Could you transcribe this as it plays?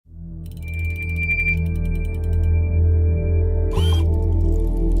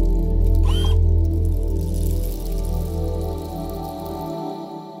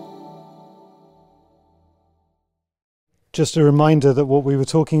Just a reminder that what we were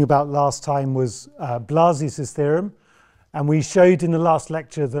talking about last time was Blasius Theorem, and we showed in the last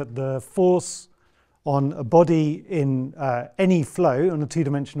lecture that the force on a body in any flow, on a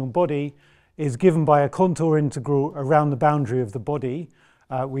two-dimensional body, is given by a contour integral around the boundary of the body.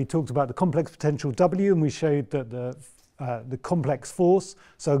 We talked about the complex potential W, and we showed that the complex force,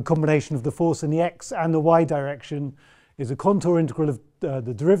 so a combination of the force in the x and the y direction, is a contour integral of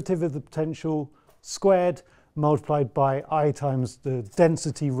the derivative of the potential squared multiplied by I times the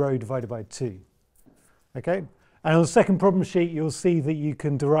density rho divided by 2. Okay? And on the second problem sheet, you'll see that you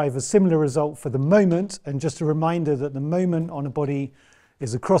can derive a similar result for the moment. And just a reminder that the moment on a body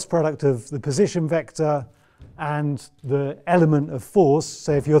is a cross product of the position vector and the element of force.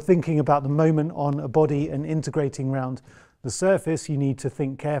 So if you're thinking about the moment on a body and integrating around the surface, you need to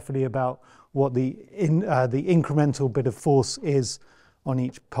think carefully about what the incremental bit of force is on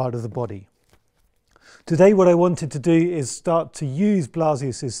each part of the body. Today what I wanted to do is start to use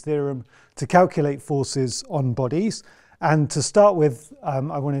Blasius' theorem to calculate forces on bodies. And to start with, I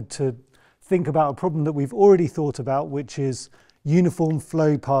wanted to think about a problem that we've already thought about, which is uniform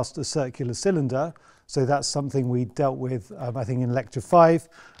flow past a circular cylinder. So that's something we dealt with, I think, in lecture 5.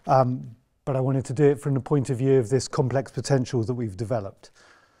 But I wanted to do it from the point of view of this complex potential that we've developed.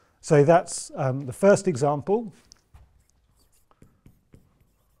 So that's the first example.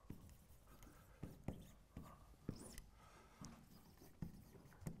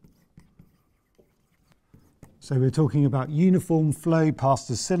 So we're talking about uniform flow past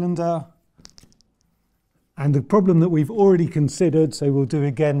a cylinder. And the problem that we've already considered, so we'll do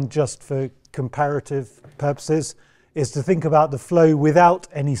again just for comparative purposes, is to think about the flow without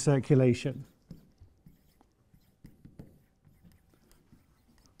any circulation.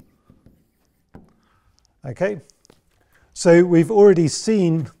 Okay, so we've already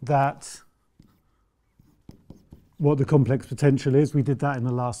seen that what the complex potential is. We did that in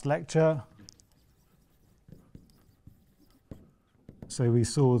the last lecture. So we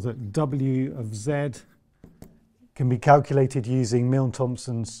saw that W of Z can be calculated using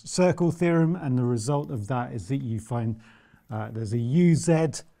Milne-Thomson's circle theorem, and the result of that is that you find there's a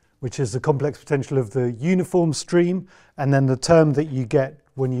UZ, which is the complex potential of the uniform stream, and then the term that you get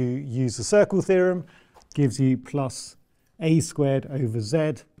when you use the circle theorem gives you plus A squared over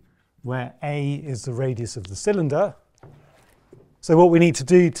Z, where A is the radius of the cylinder. So what we need to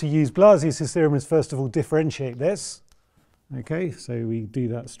do to use Blasius' theorem is first of all differentiate this. Okay, so we do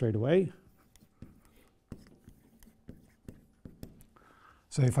that straight away.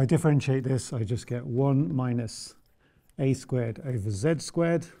 So if I differentiate this, I just get 1 minus A squared over Z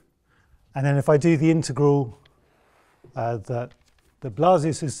squared. And then if I do the integral that the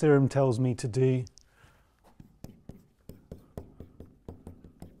Blasius' theorem tells me to do,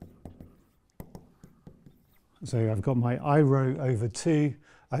 so I've got my I rho over 2.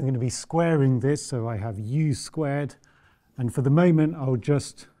 I'm going to be squaring this, so I have U squared. And for the moment, I'll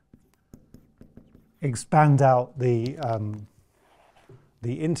just expand out the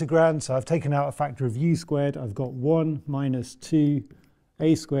integrand. So I've taken out a factor of U squared. I've got 1 minus 2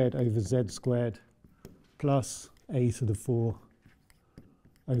 A squared over Z squared plus A to the 4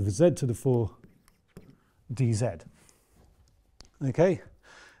 over Z to the 4 dz. Okay?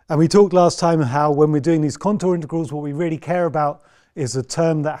 And we talked last time how when we're doing these contour integrals, what we really care about is a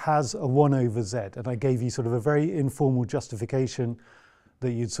term that has a 1 over z. And I gave you sort of a very informal justification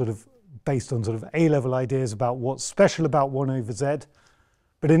that you'd sort of, based on sort of A-level ideas about what's special about 1 over z.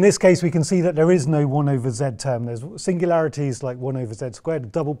 But in this case, we can see that there is no 1 over z term. There's singularities like 1 over z squared, a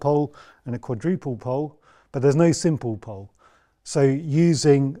double pole and a quadruple pole, but there's no simple pole. So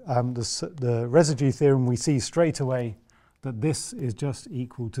using the residue theorem, we see straight away that this is just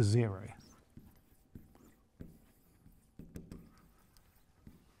equal to 0.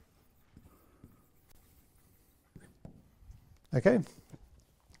 Okay,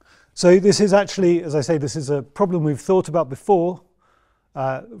 so this is actually, as I say, this is a problem we've thought about before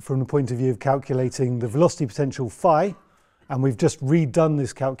from the point of view of calculating the velocity potential phi, and we've just redone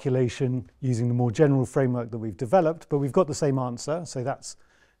this calculation using the more general framework that we've developed, but we've got the same answer, so that's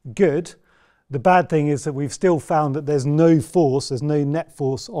good. The bad thing is that we've still found that there's no force, there's no net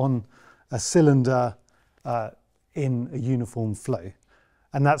force on a cylinder in a uniform flow.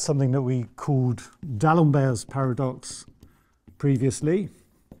 And that's something that we called D'Alembert's paradox previously.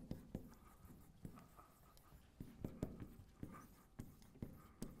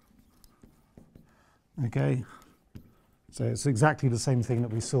 Okay, so it's exactly the same thing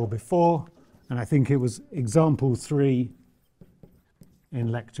that we saw before, and I think it was example 3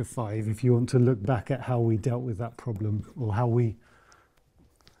 in lecture 5, if you want to look back at how we dealt with that problem or how we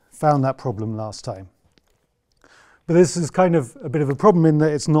found that problem last time. But this is kind of a bit of a problem in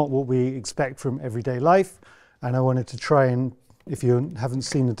that it's not what we expect from everyday life. And I wanted to try and, if you haven't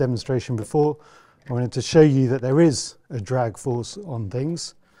seen the demonstration before, I wanted to show you that there is a drag force on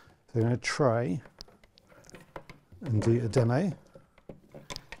things. So I'm going to try and do a demo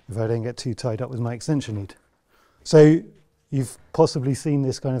if I don't get too tied up with my extension lead. So you've possibly seen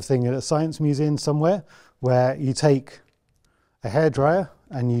this kind of thing at a science museum somewhere, where you take a hairdryer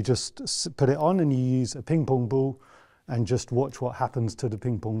and you just put it on and you use a ping pong ball and just watch what happens to the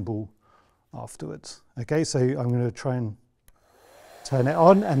ping pong ball afterwards. Okay, so I'm going to try and turn it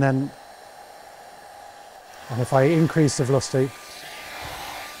on, and if I increase the velocity,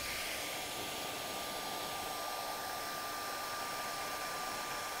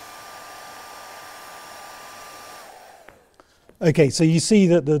 okay, so you see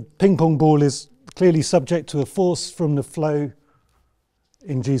that the ping pong ball is clearly subject to a force from the flow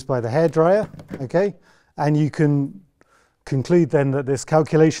induced by the hairdryer, okay? And you can conclude then that this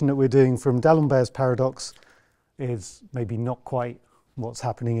calculation that we're doing from D'Alembert's paradox is maybe not quite what's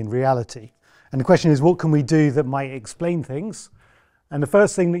happening in reality. And the question is, what can we do that might explain things? And the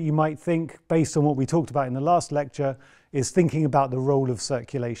first thing that you might think, based on what we talked about in the last lecture, is thinking about the role of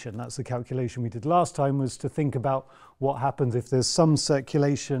circulation. That's the calculation we did last time, was to think about what happens if there's some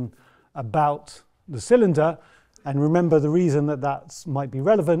circulation about the cylinder. And remember, the reason that that might be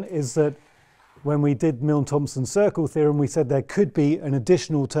relevant is that when we did Milne-Thomson circle theorem, we said there could be an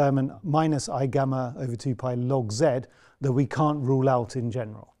additional term, and minus I gamma over 2 pi log z, that we can't rule out in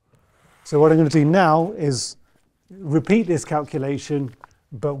general. So what I'm going to do now is repeat this calculation,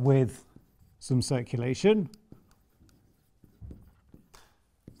 but with some circulation.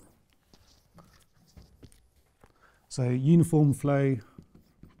 So uniform flow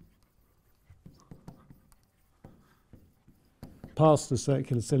past the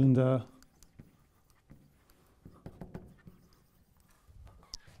circular cylinder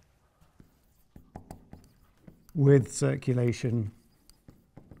with circulation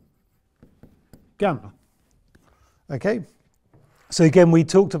gamma. Okay, so again, we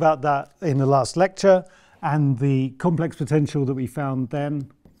talked about that in the last lecture, and the complex potential that we found then,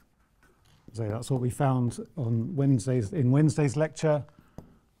 so that's what we found on Wednesday's lecture,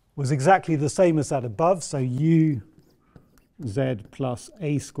 was exactly the same as that above. So u z plus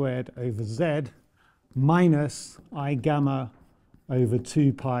a squared over z minus I gamma over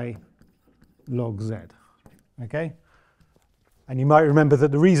 2 pi log z. Okay, and you might remember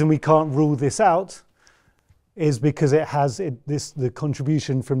that the reason we can't rule this out is because it has the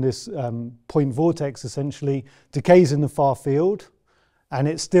contribution from this point vortex essentially decays in the far field, and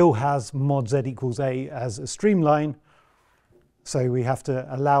it still has mod z equals a as a streamline, so we have to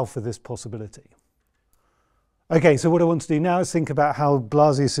allow for this possibility. Okay, so what I want to do now is think about how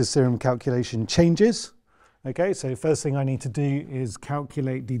Blasius' theorem calculation changes. Okay, so first thing I need to do is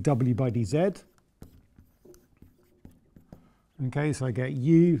calculate the w by dz. Okay, so I get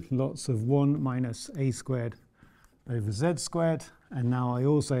u lots of 1 minus a squared over z squared, and now I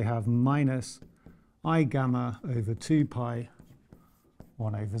also have minus I gamma over 2 pi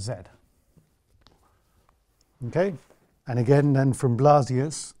 1 over z. Okay, and again then from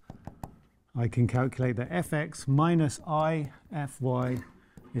Blasius I can calculate that fx minus I fy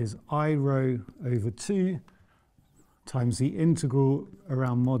is I rho over 2 times the integral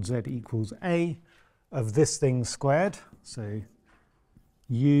around mod z equals a of this thing squared. So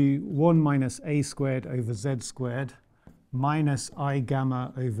u 1 minus a squared over z squared minus I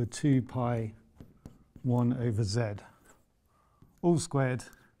gamma over 2 pi 1 over z, all squared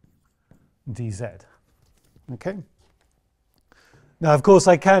dz. Okay. Now, of course,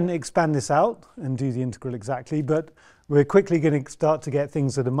 I can expand this out and do the integral exactly, but we're quickly going to start to get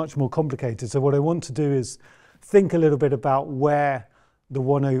things that are much more complicated. So what I want to do is think a little bit about where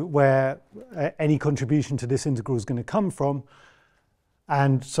any contribution to this integral is going to come from.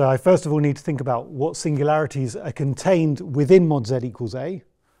 And so I first of all need to think about what singularities are contained within mod z equals a.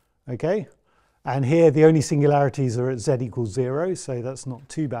 Okay, and here the only singularities are at z equals 0, so that's not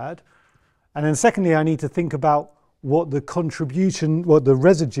too bad. And then secondly, I need to think about what the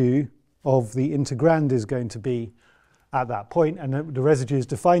residue of the integrand is going to be at that point. And the residue is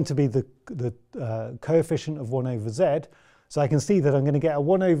defined to be the coefficient of 1 over z. So I can see that I'm going to get a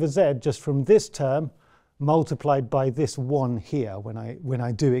 1 over z just from this term multiplied by this 1 here when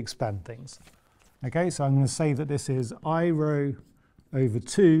I do expand things. Okay, so I'm going to say that this is I rho over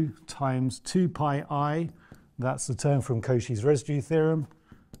 2 times 2 pi I, that's the term from Cauchy's residue theorem,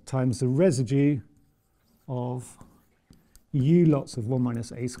 times the residue of u lots of 1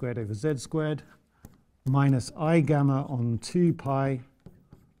 minus a squared over z squared minus I gamma on 2 pi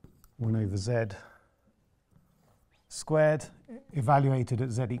 1 over z squared evaluated at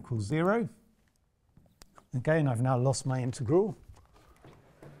z equals 0. Okay, and I've now lost my integral.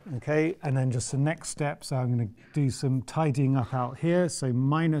 Okay, and then just the next step, so I'm going to do some tidying up out here. So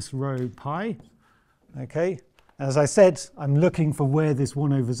minus rho pi. Okay, as I said, I'm looking for where this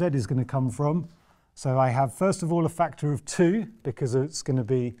 1 over z is going to come from. So I have, first of all, a factor of 2, because it's going to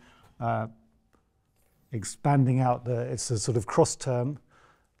be expanding out it's a sort of cross term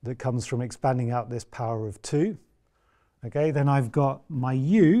that comes from expanding out this power of 2. Okay, then I've got my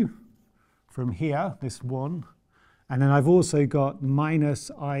u from here, this 1, and then I've also got minus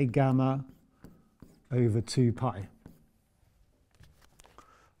I gamma over 2 pi.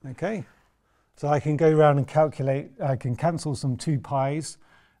 Okay, so I can go around and calculate, I can cancel some 2 pi's,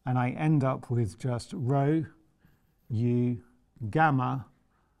 and I end up with just rho u gamma,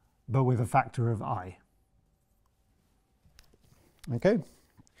 but with a factor of I. Okay,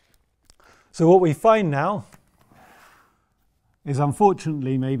 so what we find now is,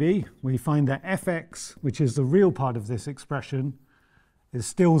 unfortunately, maybe, we find that fx, which is the real part of this expression, is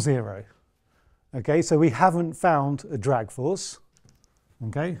still 0. Okay, so we haven't found a drag force.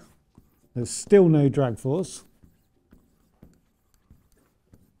 Okay, there's still no drag force.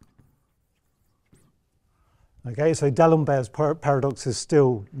 Okay, so D'Alembert's paradox is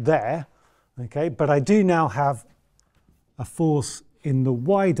still there. Okay, but I do now have a force in the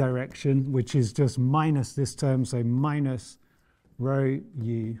y direction, which is just minus this term, so minus rho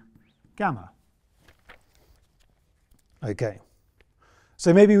u gamma. Okay,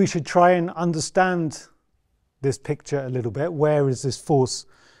 so maybe we should try and understand this picture a little bit. Where is this force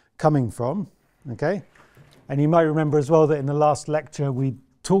coming from? Okay, and you might remember as well that in the last lecture we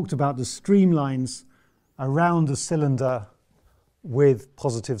talked about the streamlines around a cylinder with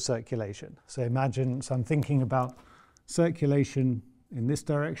positive circulation. So imagine, so I'm thinking about circulation in this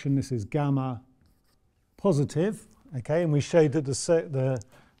direction. This is gamma positive. Okay, and we showed that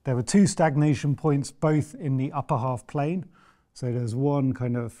there were 2 stagnation points, both in the upper half plane. So there's one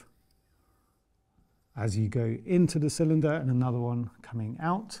kind of as you go into the cylinder and another one coming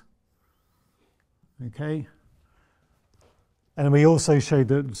out. Okay, and we also showed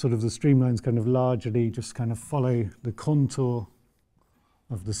that sort of the streamlines kind of largely just kind of follow the contour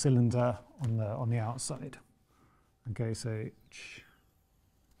of the cylinder on the outside. Okay, so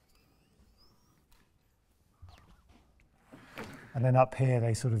and then up here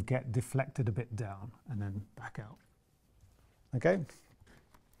they sort of get deflected a bit down and then back out. Okay?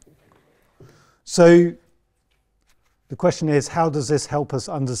 So the question is, how does this help us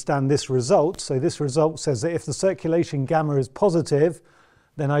understand this result? So this result says that if the circulation gamma is positive,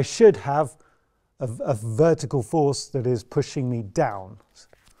 then I should have a vertical force that is pushing me down.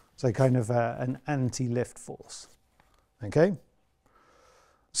 So kind of an anti-lift force. Okay?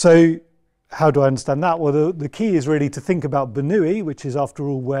 So how do I understand that? Well, the key is really to think about Bernoulli, which is after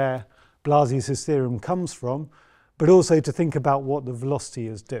all where Blasius' theorem comes from, but also to think about what the velocity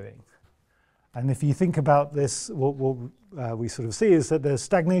is doing. And if you think about this, what we sort of see is that the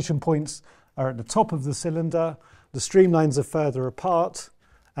stagnation points are at the top of the cylinder, the streamlines are further apart,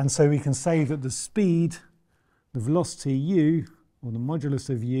 and so we can say that the speed, the velocity u, or the modulus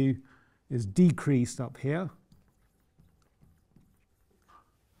of u, is decreased up here.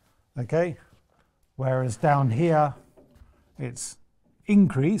 Okay, whereas down here it's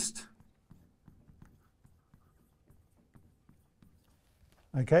increased.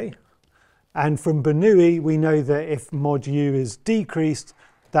 Okay, and from Bernoulli we know that if mod u is decreased,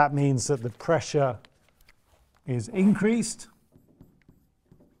 that means that the pressure is increased.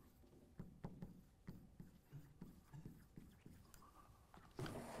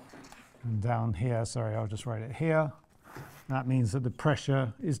 And down here, sorry, I'll just write it here. That means that the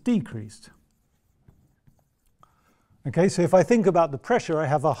pressure is decreased. Okay, so if I think about the pressure, I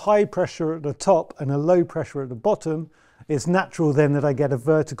have a high pressure at the top and a low pressure at the bottom. It's natural then that I get a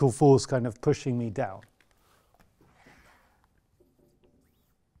vertical force kind of pushing me down.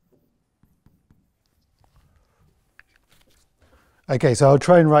 Okay, so I'll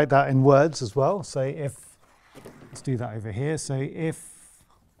try and write that in words as well. So if, let's do that over here. So if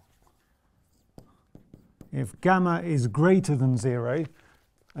gamma is greater than 0,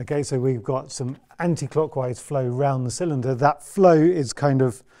 okay, so we've got some anti-clockwise flow around the cylinder. That flow is kind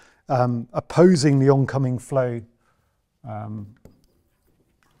of opposing the oncoming flow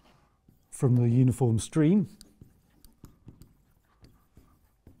from the uniform stream.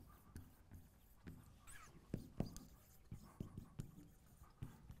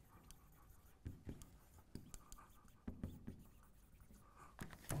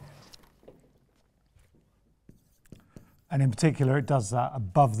 And in particular, it does that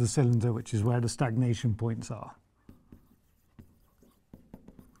above the cylinder, which is where the stagnation points are.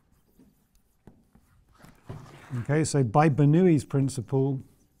 Okay, so by Bernoulli's principle,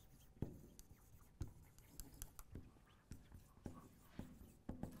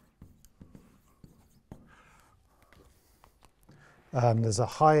 there's a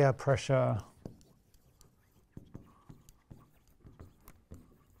higher pressure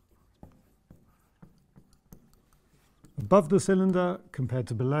above the cylinder compared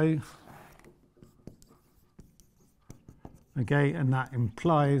to below. Okay, and that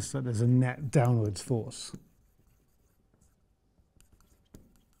implies that there's a net downwards force.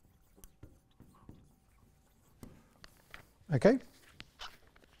 Okay.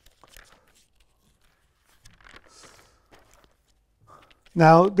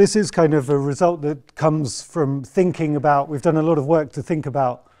 Now, this is kind of a result that comes from thinking about, we've done a lot of work to think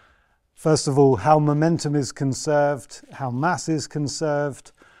about, first of all, how momentum is conserved, how mass is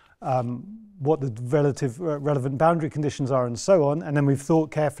conserved, what the relevant boundary conditions are, and so on. And then we've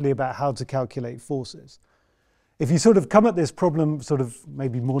thought carefully about how to calculate forces. If you sort of come at this problem sort of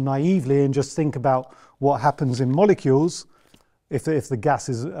maybe more naively and just think about what happens in molecules, if the gas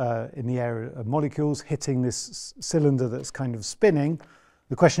is in the area of molecules hitting this cylinder that's kind of spinning,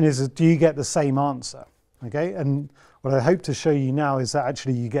 the question is do you get the same answer? Okay, and what I hope to show you now is that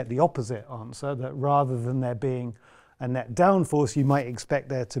actually you get the opposite answer, that rather than there being a net down force, you might expect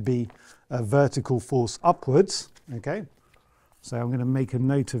there to be a vertical force upwards. Okay, so I'm going to make a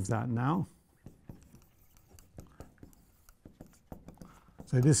note of that now.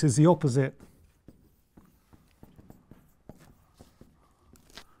 So this is the opposite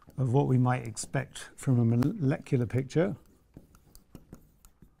of what we might expect from a molecular picture.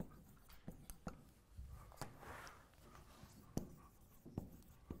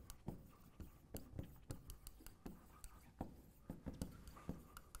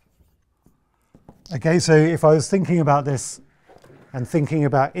 Okay, so if I was thinking about this and thinking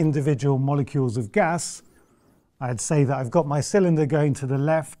about individual molecules of gas, I'd say that I've got my cylinder going to the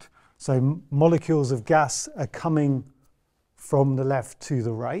left, so molecules of gas are coming from the left to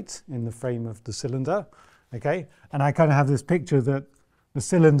the right in the frame of the cylinder, okay? And I kind of have this picture that the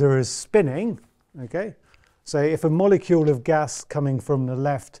cylinder is spinning, okay? So if a molecule of gas coming from the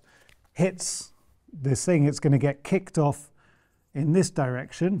left hits this thing, it's going to get kicked off in this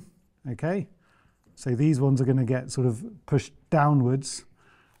direction, okay? So these ones are going to get sort of pushed downwards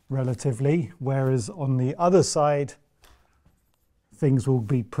relatively, whereas on the other side, things will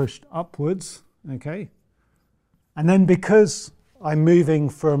be pushed upwards, okay? And then because I'm moving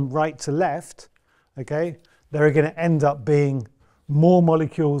from right to left, okay, there are going to end up being more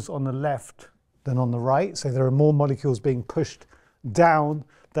molecules on the left than on the right. So there are more molecules being pushed down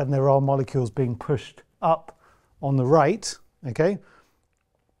than there are molecules being pushed up on the right, okay?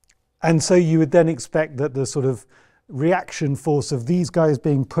 And so you would then expect that the sort of reaction force of these guys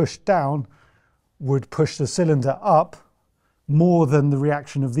being pushed down would push the cylinder up more than the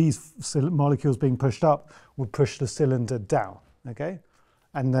reaction of these molecules being pushed up would push the cylinder down, okay?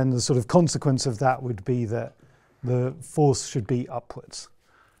 And then the sort of consequence of that would be that the force should be upwards.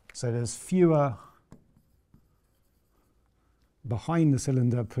 So there's fewer behind the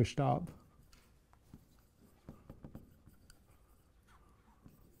cylinder pushed up.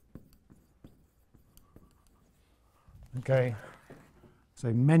 Okay,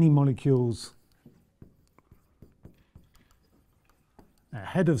 so many molecules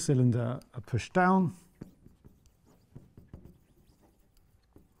ahead of cylinder are pushed down.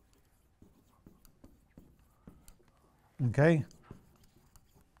 Okay,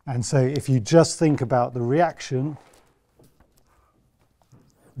 and so if you just think about the reaction,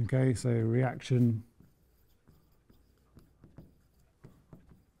 okay, so reaction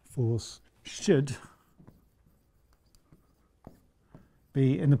force should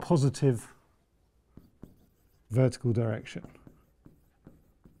be in the positive vertical direction.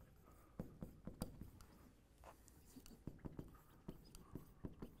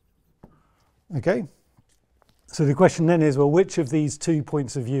 Okay, so the question then is, well, which of these two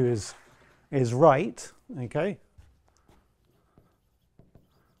points of view is right? Okay.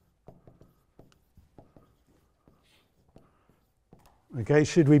 Okay,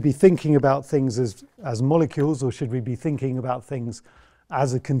 should we be thinking about things as molecules, or should we be thinking about things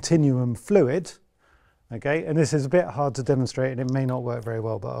as a continuum fluid? Okay, and this is a bit hard to demonstrate and it may not work very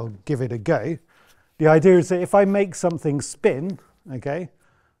well, but I'll give it a go. The idea is that if I make something spin, okay,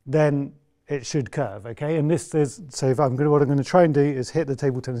 then it should curve, okay? And this is, so if what I'm going to try and do is hit the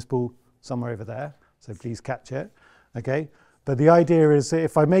table tennis ball somewhere over there, so please catch it, okay? But the idea is that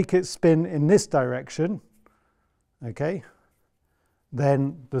if I make it spin in this direction, okay,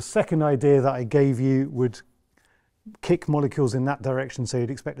 then the second idea that I gave you would kick molecules in that direction, so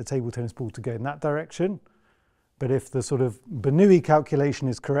you'd expect the table tennis ball to go in that direction, but if the sort of Bernoulli calculation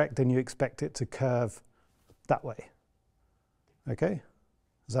is correct, then you expect it to curve that way. Okay,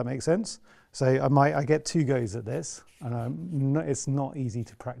 does that make sense? So I get 2 goes at this, and it's not easy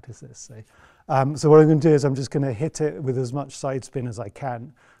to practice this. So what I'm going to do is I'm just going to hit it with as much side spin as I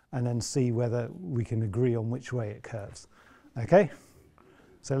can, and then see whether we can agree on which way it curves. Okay,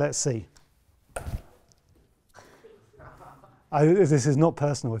 so let's see. This is not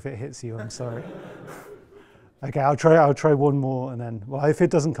personal if it hits you, I'm sorry. Okay, I'll try one more, and then, well, if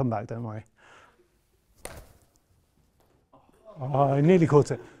it doesn't come back, don't worry. Oh, I nearly caught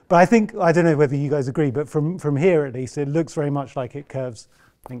it. But I think, I don't know whether you guys agree, but from here at least, it looks very much like it curves,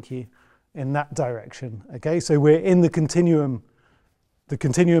 thank you, in that direction. Okay, so we're in the continuum. The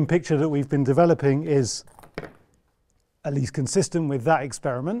continuum picture that we've been developing is at least consistent with that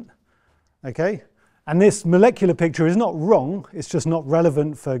experiment. Okay, and this molecular picture is not wrong, it's just not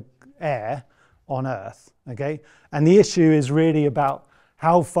relevant for air on Earth. Okay, and the issue is really about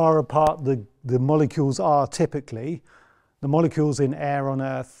how far apart the molecules are typically. The molecules in air on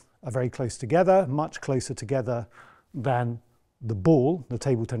Earth are very close together, much closer together than the ball, the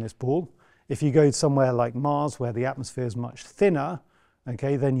table tennis ball. If you go somewhere like Mars, where the atmosphere is much thinner,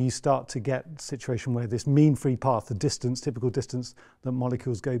 okay, then you start to get a situation where this mean free path, the distance, typical distance that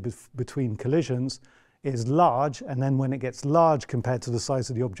molecules go between collisions, is large, and then when it gets large compared to the size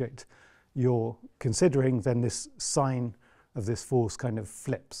of the object you're considering, then this sign of this force kind of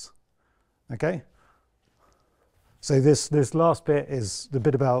flips. Okay? So this last bit is the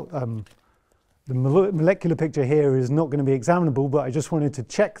bit about the molecular picture here is not going to be examinable, but I just wanted to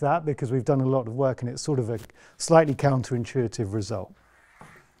check that because we've done a lot of work and it's sort of a slightly counterintuitive result.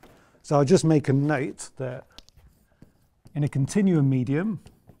 So I'll just make a note that in a continuum medium,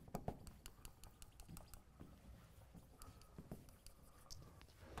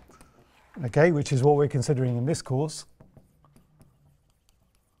 okay, which is what we're considering in this course,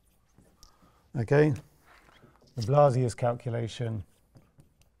 okay, the Blasius calculation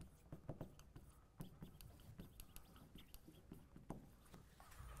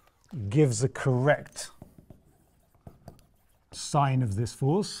gives a correct sign of this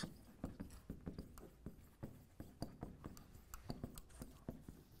force.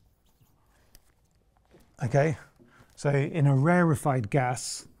 Okay, so in a rarefied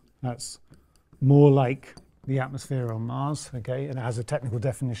gas, that's more like the atmosphere on Mars, okay, and it has a technical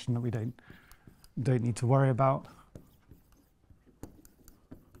definition that we don't need to worry about.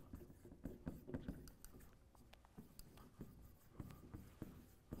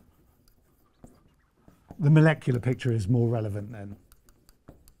 The molecular picture is more relevant then.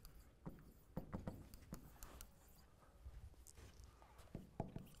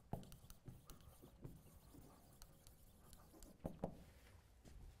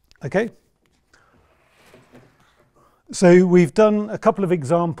 Okay. So we've done a couple of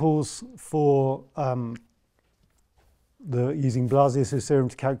examples for using Blasius' theorem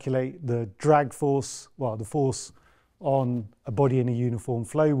to calculate the drag force, well, the force on a body in a uniform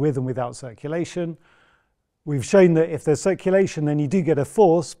flow with and without circulation. We've shown that if there's circulation, then you do get a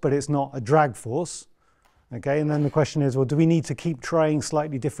force, but it's not a drag force. Okay, and then the question is, well, do we need to keep trying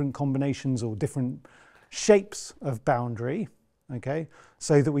slightly different combinations or different shapes of boundary, okay,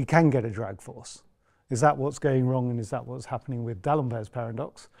 so that we can get a drag force? Is that what's going wrong, and is that what's happening with D'Alembert's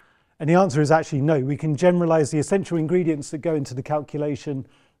paradox? And the answer is actually no. We can generalize the essential ingredients that go into the calculation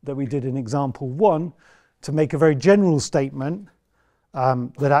that we did in example 1 to make a very general statement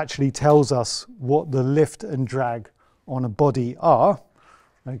that actually tells us what the lift and drag on a body are.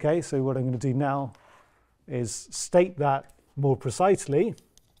 Okay, so what I'm going to do now is state that more precisely.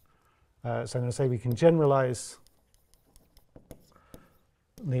 So I'm going to say we can generalize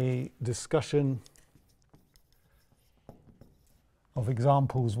the discussion of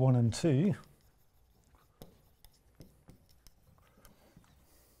examples 1 and 2.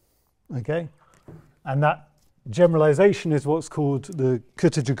 Okay, and that generalization is what's called the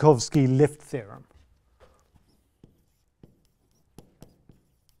Kutajoukowski lift theorem.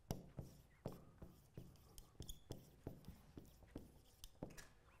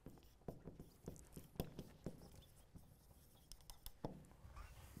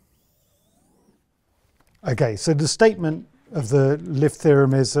 Okay, so the statement of the lift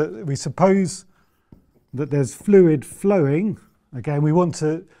theorem is that we suppose that there's fluid flowing, okay, and we want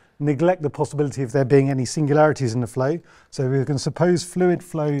to neglect the possibility of there being any singularities in the flow. So we're going to suppose fluid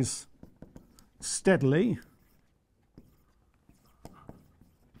flows steadily,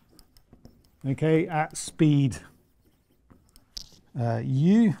 okay, at speed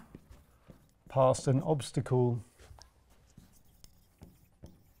u past an obstacle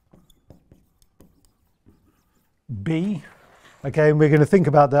B. Okay, and we're going to think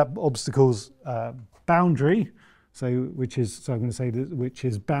about that obstacle's boundary. So I'm going to say that which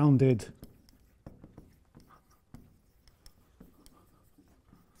is bounded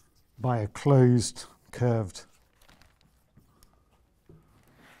by a closed curve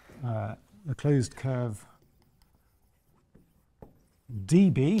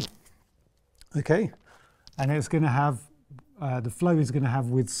dB. Okay, and it's going to have the flow is going to have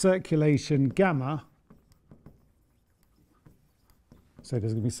with circulation gamma. So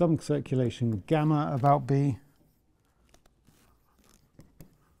there's going to be some circulation gamma about B.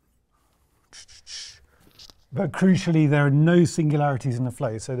 But crucially, there are no singularities in the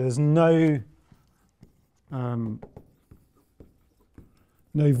flow. So there's no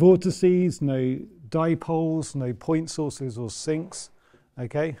vortices, no dipoles, no point sources or sinks.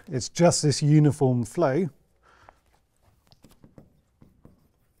 Okay, it's just this uniform flow.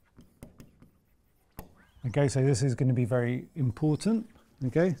 Okay, so this is going to be very important.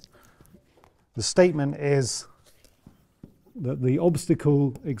 Okay, the statement is that the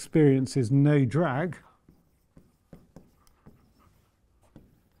obstacle experiences no drag.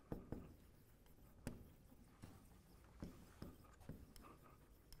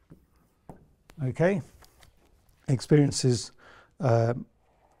 Okay, experiences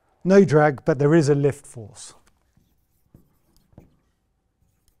no drag, but there is a lift force.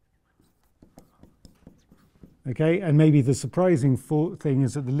 Okay, and maybe the surprising thing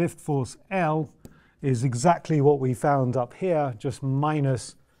is that the lift force L is exactly what we found up here, just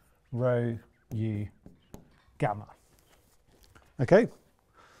minus rho u gamma. Okay,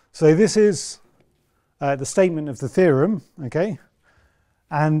 so this is the statement of the theorem. Okay,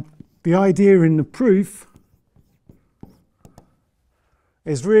 and the idea in the proof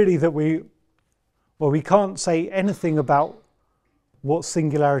is really that we can't say anything about what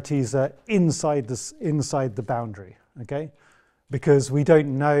singularities are inside the boundary, okay? Because we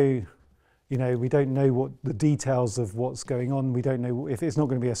don't know, we don't know what the details of what's going on. We don't know if it's not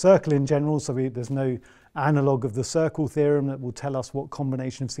going to be a circle in general, so there's no analog of the circle theorem that will tell us what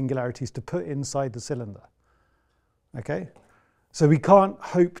combination of singularities to put inside the cylinder, okay? So we can't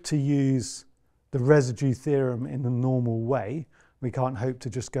hope to use the residue theorem in the normal way. We can't hope to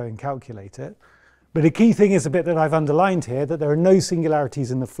just go and calculate it. But the key thing is a bit that I've underlined here, that there are no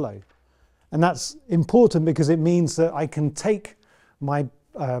singularities in the flow. And that's important because it means that I can take my,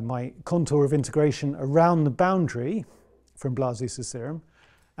 my contour of integration around the boundary from Blasius' theorem,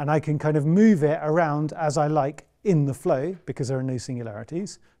 and I can kind of move it around as I like in the flow because there are no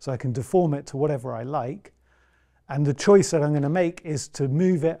singularities. So I can deform it to whatever I like. And the choice that I'm going to make is to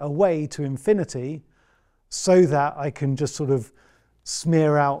move it away to infinity so that I can just sort of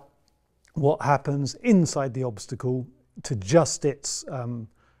smear out what happens inside the obstacle to just its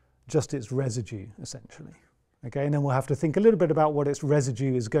residue, essentially. Okay, and then we'll have to think a little bit about what its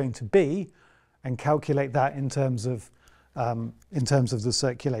residue is going to be and calculate that in terms of the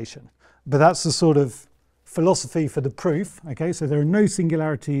circulation. But that's the sort of philosophy for the proof. Okay, so there are no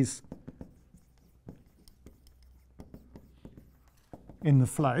singularities in the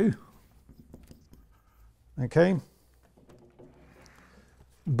flow. Okay,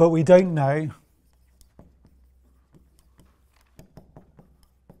 but we don't know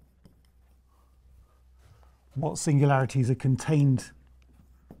what singularities are contained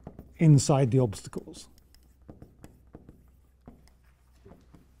inside the obstacles.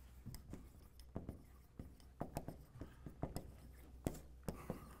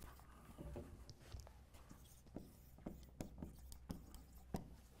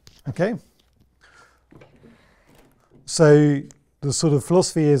 Okay, so the sort of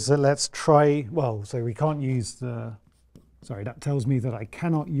philosophy is that let's try, well, so we can't use the, sorry, that tells me that I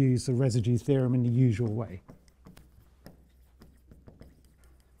cannot use the residue theorem in the usual way.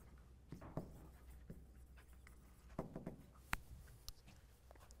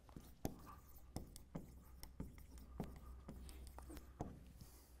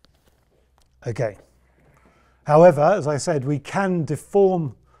 Okay, however, as I said, we can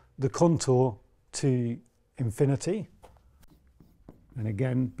deform the contour to infinity. And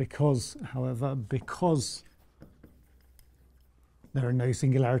again, because there are no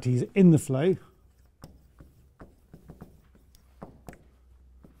singularities in the flow,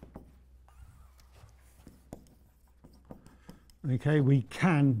 okay, we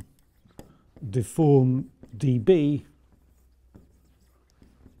can deform dB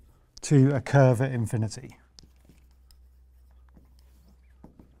to a curve at infinity.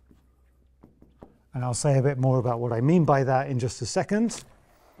 And I'll say a bit more about what I mean by that in just a second.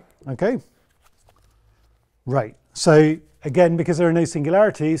 Okay? Right. So again, because there are no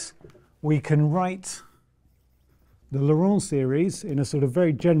singularities, we can write the Laurent series in a sort of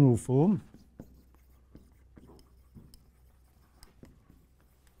very general form.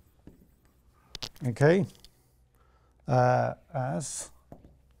 Okay, okay,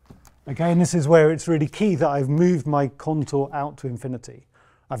 and this is where it's really key that I've moved my contour out to infinity.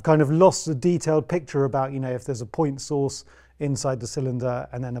 I've kind of lost a detailed picture about, if there's a point source inside the cylinder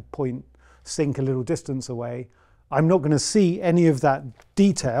and then a point sink a little distance away. I'm not going to see any of that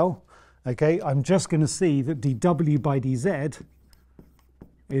detail. Okay, I'm just going to see that dW by dz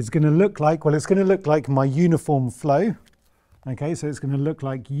is going to look like, well, it's going to look like my uniform flow. Okay, so it's going to look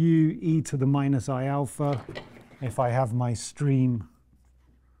like u e to the minus I alpha if I have my stream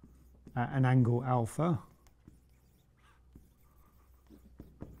at an angle alpha.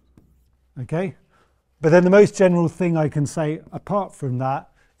 Okay, but then the most general thing I can say apart from that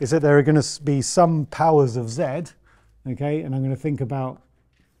is that there are going to be some powers of z. Okay, and I'm going to think about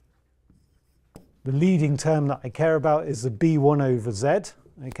the leading term that I care about is the b1 over z.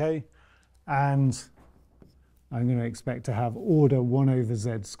 Okay, and I'm going to expect to have order 1 over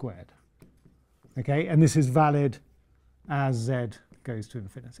z squared. Okay, and this is valid as z goes to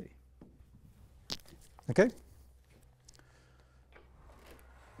infinity. Okay,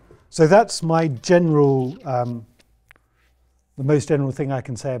 so that's my general, the most general thing I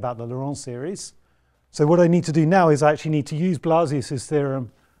can say about the Laurent series. So what I need to do now is I actually need to use Blasius'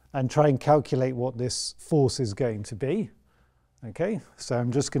 theorem and try and calculate what this force is going to be. Okay, so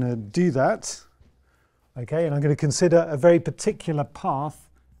I'm just going to do that. Okay, and I'm going to consider a very particular path.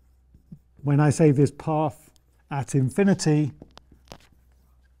 When I say this path at infinity,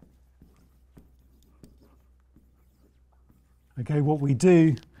 okay, what we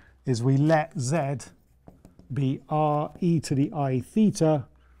do is we let z be r e to the I theta,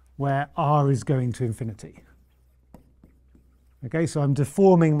 where r is going to infinity. Okay, so I'm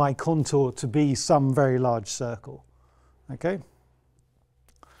deforming my contour to be some very large circle. Okay.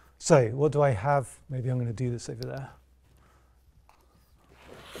 So what do I have? Maybe I'm going to do this over there.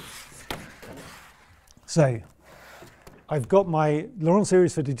 So I've got my Laurent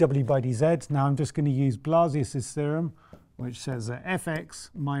series for dW by dz. Now I'm just going to use Blasius' theorem, which says that fx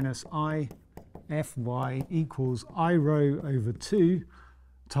minus I fy equals I rho over 2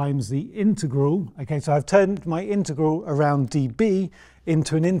 times the integral. Okay, so I've turned my integral around dB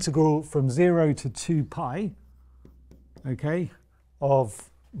into an integral from 0 to 2 pi, okay, of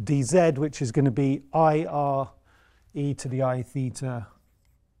dz, which is going to be ir e to the I theta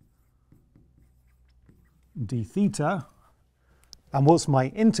d theta. And what's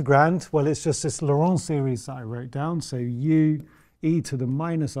my integrand? Well, it's just this Laurent series that I wrote down. So u e to the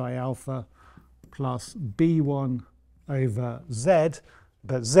minus I alpha plus b1 over z,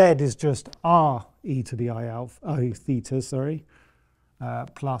 but z is just r e to the I theta, sorry,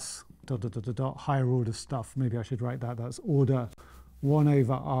 plus higher order stuff. Maybe I should write that. That's order 1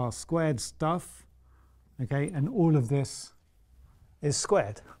 over r squared stuff, okay, and all of this is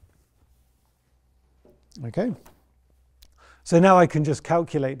squared. Okay, so now I can just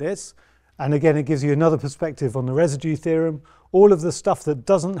calculate this, and again it gives you another perspective on the residue theorem. All of the stuff that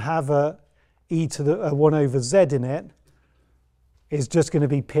doesn't have a e to the 1 over z in it is just going to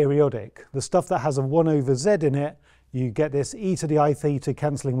be periodic. The stuff that has a 1 over z in it, you get this e to the I theta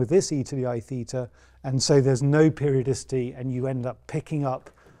cancelling with this e to the I theta, and so there's no periodicity, and you end up picking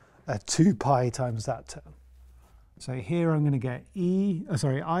up a 2 pi times that term. So here I'm going to get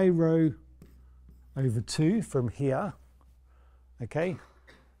I rho over 2 from here, okay?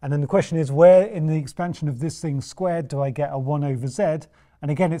 And then the question is, where in the expansion of this thing squared do I get a 1 over z? And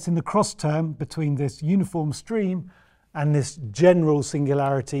again, it's in the cross term between this uniform stream and this general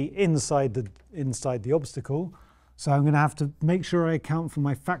singularity inside the obstacle. So I'm going to have to make sure I account for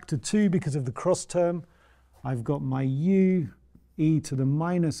my factor 2 because of the cross term. I've got my u e to the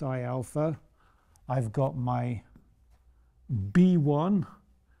minus I alpha. I've got my b1.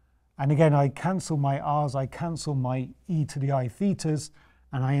 And again, I cancel my r's, I cancel my e to the I thetas,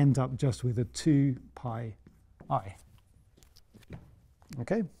 and I end up just with a 2 pi I.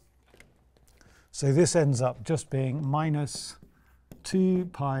 Okay? So this ends up just being minus 2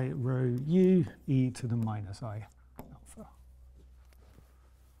 pi rho u e to the minus I alpha.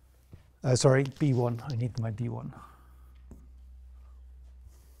 Sorry, b1, I need my d1.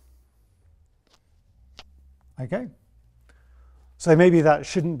 Okay? So maybe that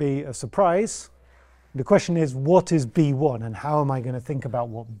shouldn't be a surprise. The question is, what is b1 and how am I going to think about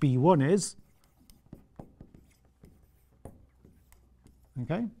what b1 is?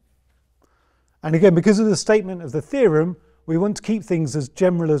 Okay? And again, because of the statement of the theorem, we want to keep things as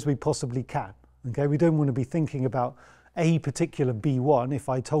general as we possibly can. Okay? We don't want to be thinking about a particular b1. If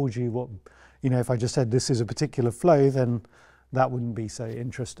I told you what you know, if I just said this is a particular flow, then that wouldn't be so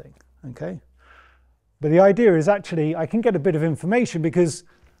interesting, okay? But the idea is actually I can get a bit of information because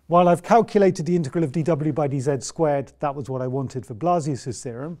while I've calculated the integral of dw by dz squared, that was what I wanted for Blasius'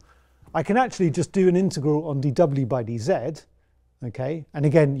 theorem, I can actually just do an integral on dw by dz, okay? And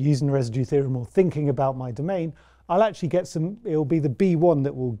again, using the residue theorem or thinking about my domain, I'll actually get some, it'll be the b1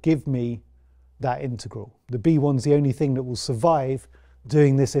 that will give me that integral. The b1's the only thing that will survive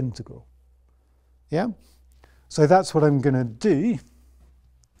doing this integral. Yeah? So that's what I'm going to do.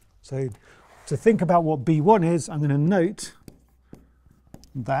 So to think about what b1 is, I'm going to note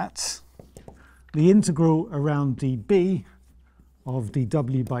that the integral around db of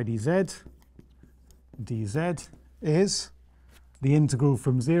dw by dz is the integral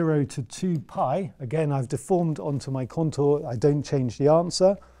from 0 to 2 pi. Again, I've deformed onto my contour. I don't change the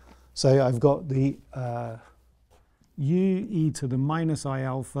answer. So I've got the u e to the minus I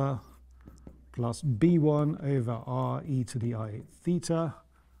alpha plus b1 over r e to the I theta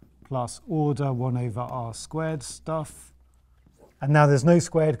plus order 1 over r squared stuff. And now there's no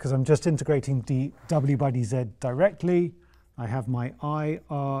squared because I'm just integrating dw by dz directly. I have my I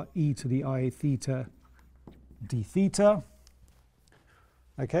r e to the I theta d theta.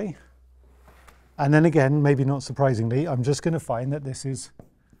 Okay. And then again, maybe not surprisingly, I'm just going to find that this is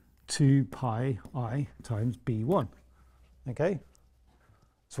 2 pi I times b1. Okay.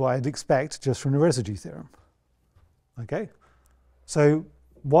 That's what I'd expect just from the residue theorem. Okay. So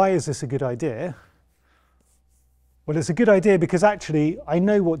why is this a good idea? Well, it's a good idea because actually I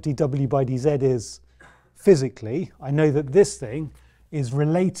know what dw by dz is physically. I know that this thing is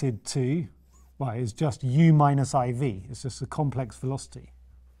related to, well, it's just u minus iv. It's just a complex velocity.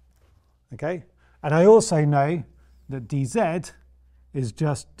 Okay? And I also know that dz is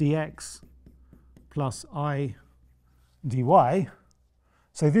just dx plus I dy.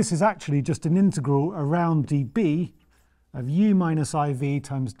 So this is actually just an integral around db of u minus iv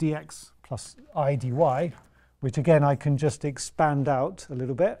times dx plus I dy, which again I can just expand out a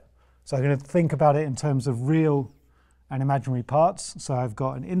little bit. So I'm going to think about it in terms of real and imaginary parts. So I've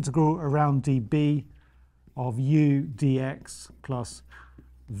got an integral around db of u dx plus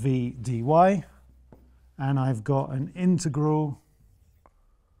v dy, and I've got an integral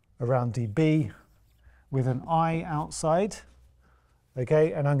around db with an I outside.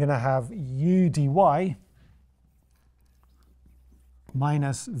 Okay, and I'm going to have u dy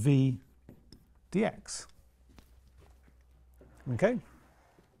minus v dx. Okay?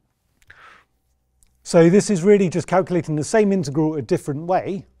 So this is really just calculating the same integral a different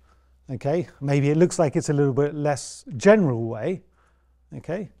way. Okay? Maybe it looks like it's a little bit less general way.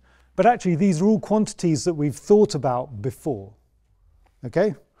 Okay? But actually these are all quantities that we've thought about before.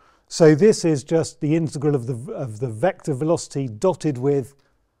 Okay? So this is just the integral of the vector velocity dotted with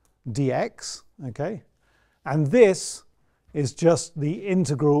dx. Okay? And this is just the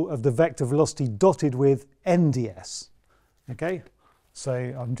integral of the vector velocity dotted with nds. Okay, so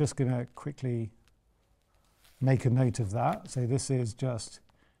I'm just going to quickly make a note of that. So this is just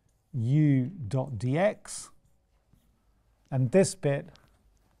u dot dx, and this bit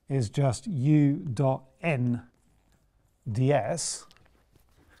is just u dot n ds.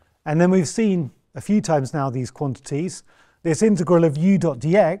 And then we've seen a few times now these quantities. This integral of u dot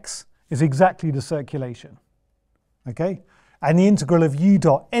dx is exactly the circulation. Okay, and the integral of u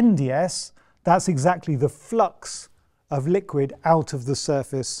dot n ds, that's exactly the flux of liquid out of the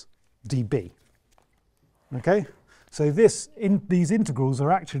surface dB. Okay, so these integrals are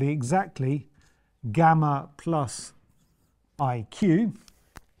actually exactly gamma plus IQ,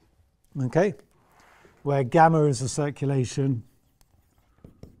 okay, where gamma is the circulation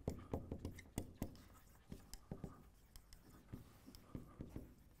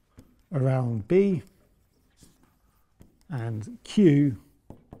around B, and Q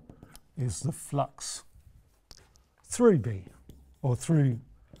is the flux through B, or through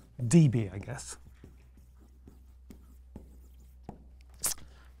dB, I guess.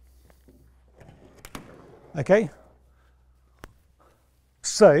 Okay,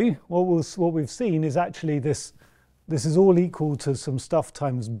 so what we've seen is actually this is all equal to some stuff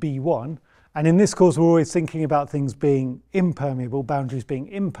times B1, and in this course we're always thinking about things being impermeable, boundaries being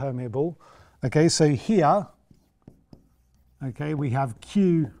impermeable. Okay, so here, okay, we have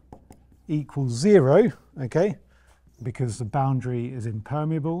Q equals 0, okay, because the boundary is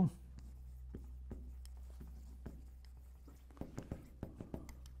impermeable.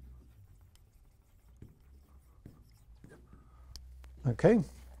 Okay,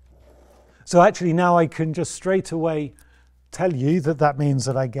 so actually now I can just straight away tell you that that means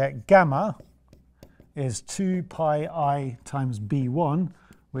that I get gamma is 2 pi I times B1,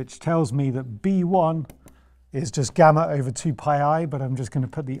 which tells me that B1 is just gamma over 2 pi I, but I'm just going to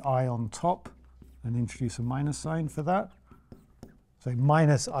put the I on top and introduce a minus sign for that. So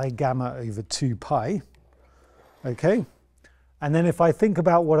minus I gamma over 2 pi. Okay. And then if I think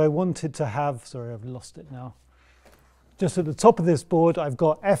about what I wanted to have, sorry, I've lost it now. Just at the top of this board, I've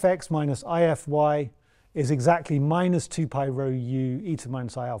got fx minus ify is exactly minus 2 pi rho u e to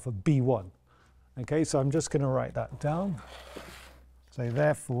minus I alpha B1. Okay, so I'm just going to write that down. So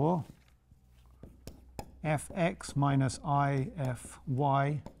therefore, fx minus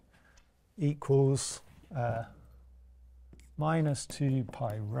ify equals minus 2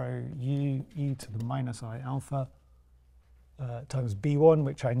 pi rho u e to the minus I alpha times B1,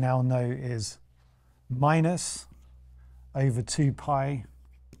 which I now know is minus over 2 pi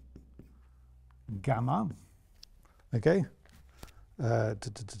gamma. Okay.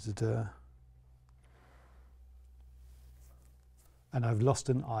 And I've lost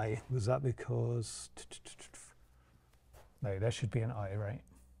an I. Was that because... No, there should be an I, right?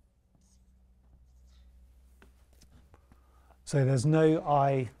 So there's no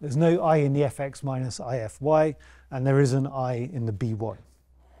I in the fx minus ify, and there is an I in the B1.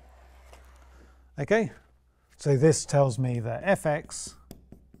 Okay? So this tells me that fx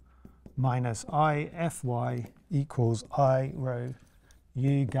minus ify equals I rho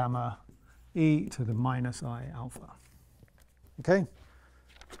u gamma e to the minus I alpha. Okay?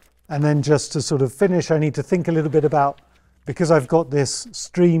 And then just to sort of finish, I need to think a little bit about, because I've got this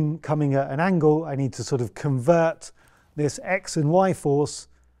stream coming at an angle, I need to sort of convert this x and y force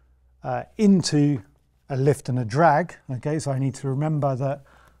into a lift and a drag. Okay, so I need to remember that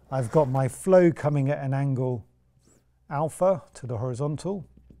I've got my flow coming at an angle alpha to the horizontal.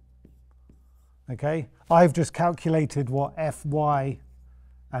 Okay, I've just calculated what fy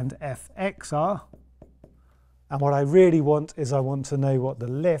and fx are. And what I really want is I want to know what the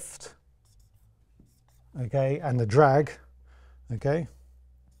lift, okay, and the drag, okay.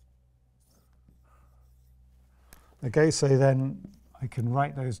 Okay, so then I can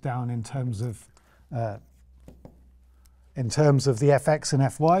write those down in terms of the fx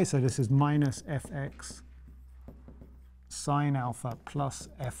and fy. So this is minus fx sine alpha plus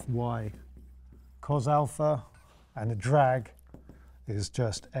fy cos alpha, and the drag is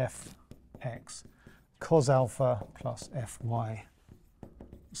just fx cos alpha plus fy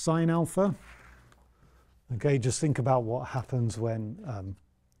sine alpha. Okay, just think about what happens when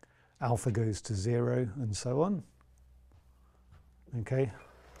alpha goes to 0 and so on. Okay,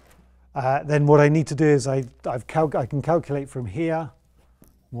 then what I need to do is I can calculate from here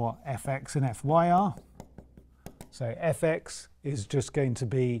what fx and fy are. So fx is just going to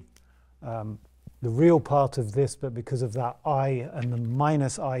be the real part of this, but because of that I and the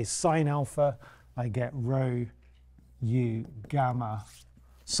minus I sine alpha, I get rho u gamma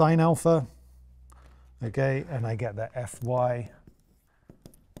sine alpha. Okay, and I get that fy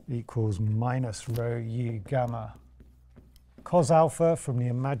equals minus rho u gamma cos alpha from the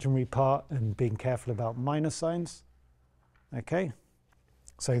imaginary part, and being careful about minus signs. Okay,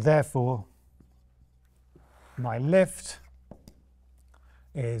 so therefore my lift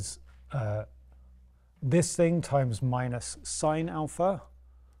is this thing times minus sine alpha,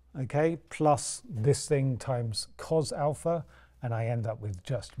 okay, plus this thing times cos alpha, and I end up with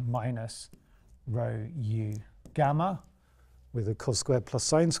just minus rho u gamma with a cos squared plus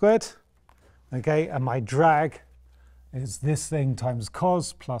sine squared. Okay, and my drag is this thing times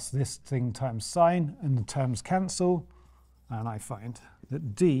cos plus this thing times sine, and the terms cancel, and I find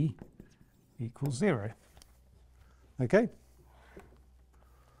that d equals 0. Okay?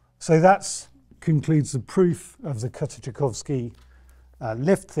 So that concludes the proof of the Kutter-Joukowski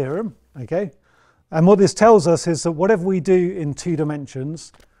lift theorem. Okay? And what this tells us is that whatever we do in 2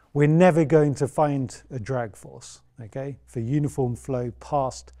 dimensions, we're never going to find a drag force. Okay? For uniform flow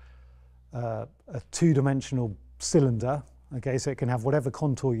past a 2-dimensional cylinder, okay, so it can have whatever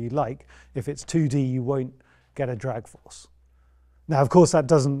contour you like. If it's 2D, you won't get a drag force. Now, of course, that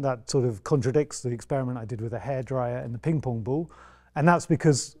sort of contradicts the experiment I did with a hairdryer and the ping pong ball, and that's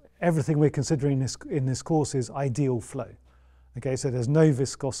because everything we're considering in this course is ideal flow. Okay, so there's no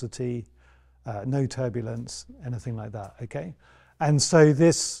viscosity, no turbulence, anything like that. Okay, and so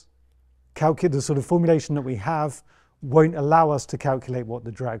the sort of formulation that we have won't allow us to calculate what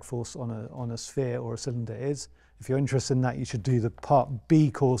the drag force on a sphere or a cylinder is. If you're interested in that, you should do the Part B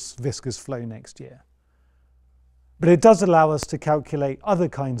course, Viscous Flow, next year. But it does allow us to calculate other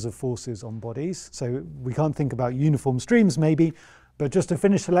kinds of forces on bodies. So we can't think about uniform streams maybe, but just to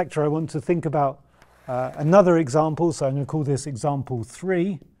finish the lecture, I want to think about another example. So I'm going to call this example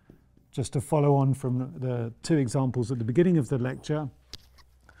 3, just to follow on from the 2 examples at the beginning of the lecture.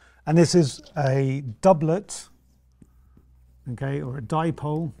 And this is a doublet, okay, or a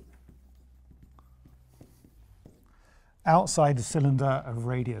dipole outside a cylinder of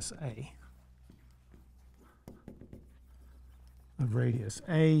radius A.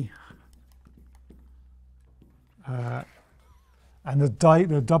 And the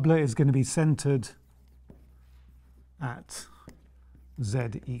doublet is going to be centered at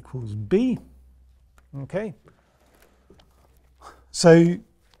Z equals B. Okay. So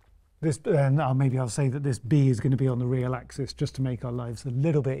this, and maybe I'll say that this B is going to be on the real axis just to make our lives a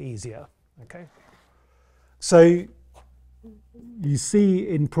little bit easier. Okay. So you see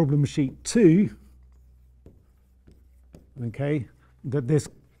in problem sheet 2, okay, that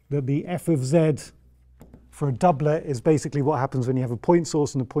the f of z for a doublet is basically what happens when you have a point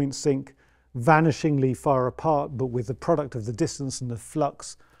source and a point sink vanishingly far apart, but with the product of the distance and the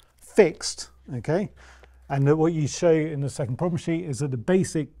flux fixed, okay? And that what you show in the second problem sheet is that the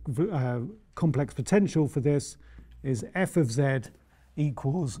basic complex potential for this is f of z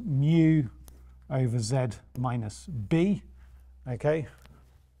equals mu over z minus b, okay?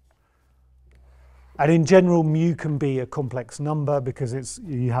 And in general, mu can be a complex number because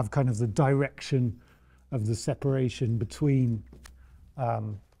you have kind of the direction of the separation between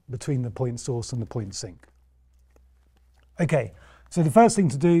the point source and the point sink. Okay, so the first thing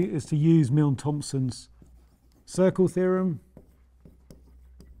to do is to use Milne-Thomson's circle theorem.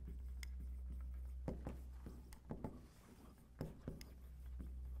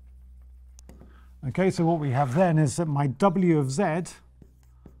 Okay, so what we have then is that my W of Z,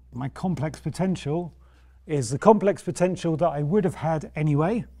 my complex potential, is the complex potential that I would have had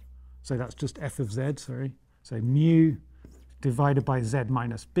anyway. So that's just f of z, sorry. So mu divided by z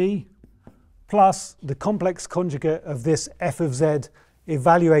minus b, plus the complex conjugate of this f of z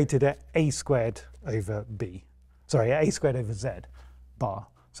evaluated at a squared over b. Sorry, a squared over z bar.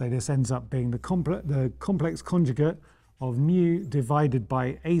 So this ends up being the complex conjugate of mu divided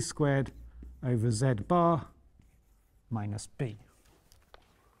by a squared over z bar minus b.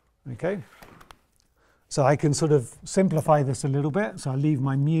 Okay? So I can sort of simplify this a little bit. So I leave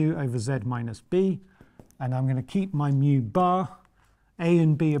my mu over z minus b, and I'm going to keep my mu bar. A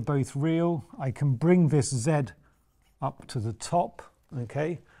and b are both real. I can bring this z up to the top,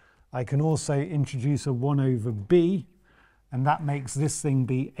 okay? I can also introduce a 1 over b, and that makes this thing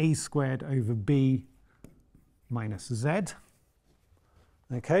be a squared over b minus z,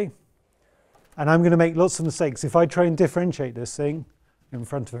 okay? And I'm going to make lots of mistakes. If I try and differentiate this thing in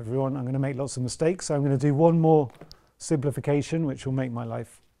front of everyone, I'm going to make lots of mistakes. So I'm going to do one more simplification, which will make my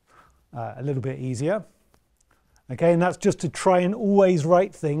life a little bit easier. Okay, and that's just to try and always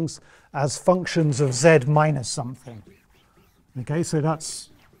write things as functions of z minus something. Okay, so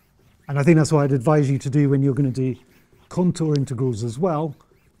that's, and I think that's what I'd advise you to do when you're going to do contour integrals as well,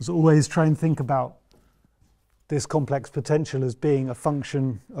 is always try and think about this complex potential as being a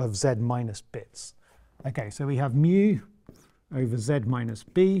function of z minus bits. Okay, so we have mu over z minus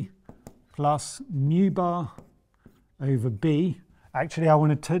b plus mu bar over b. Actually, I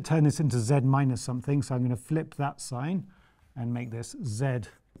want to turn this into z minus something, so I'm going to flip that sign and make this z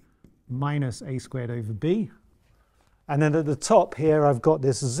minus a squared over b. And then at the top here, I've got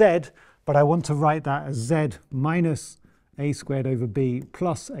this z, but I want to write that as z minus a squared over b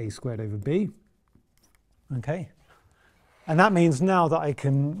plus a squared over b. Okay? And that means now that I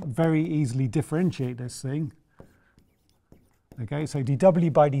can very easily differentiate this thing. Okay, so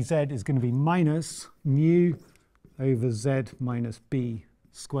dw by dz is going to be minus mu over z minus b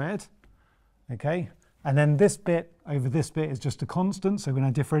squared. Okay, and then this bit over this bit is just a constant, so when I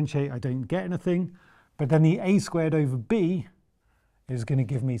differentiate I don't get anything. But then the a squared over b is going to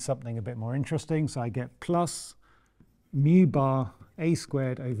give me something a bit more interesting, so I get plus mu bar a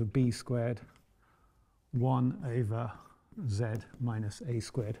squared over b squared 1 over z minus a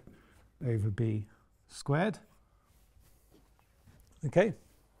squared over b squared. Okay,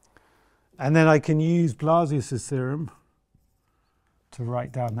 and then I can use Blasius' theorem to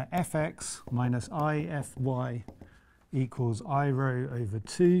write down that fx minus I fy equals I rho over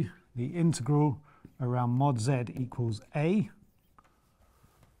 2, the integral around mod z equals a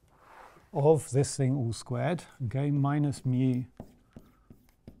of this thing all squared, okay, minus mu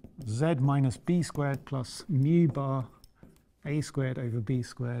z minus b squared plus mu bar a squared over b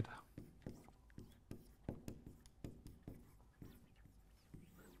squared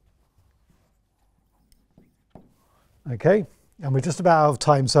okay, and we're just about out of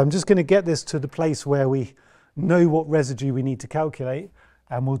time, so I'm just going to get this to the place where we know what residue we need to calculate,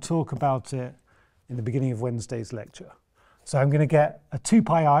 and we'll talk about it in the beginning of Wednesday's lecture. So I'm going to get a 2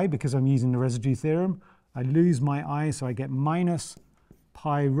 pi I because I'm using the residue theorem. I lose my I, so I get minus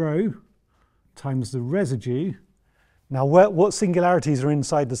pi rho times the residue. Now, what singularities are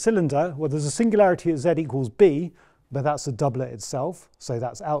inside the cylinder? Well, there's a singularity at z equals b, but that's a doublet itself, so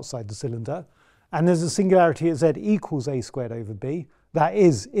that's outside the cylinder. And there's a singularity at z equals a squared over b, that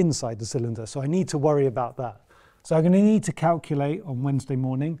is inside the cylinder, so I need to worry about that. So I'm going to need to calculate on Wednesday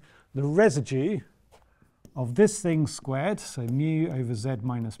morning the residue of this thing squared, so mu over z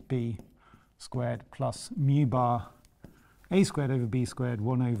minus b squared plus mu bar a squared over b squared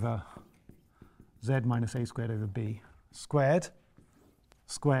 1 over z minus a squared over b squared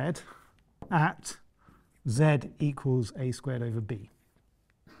at z equals a squared over b.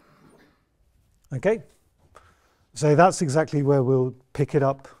 Okay, so that's exactly where we'll pick it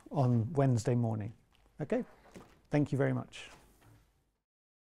up on Wednesday morning. Okay, thank you very much.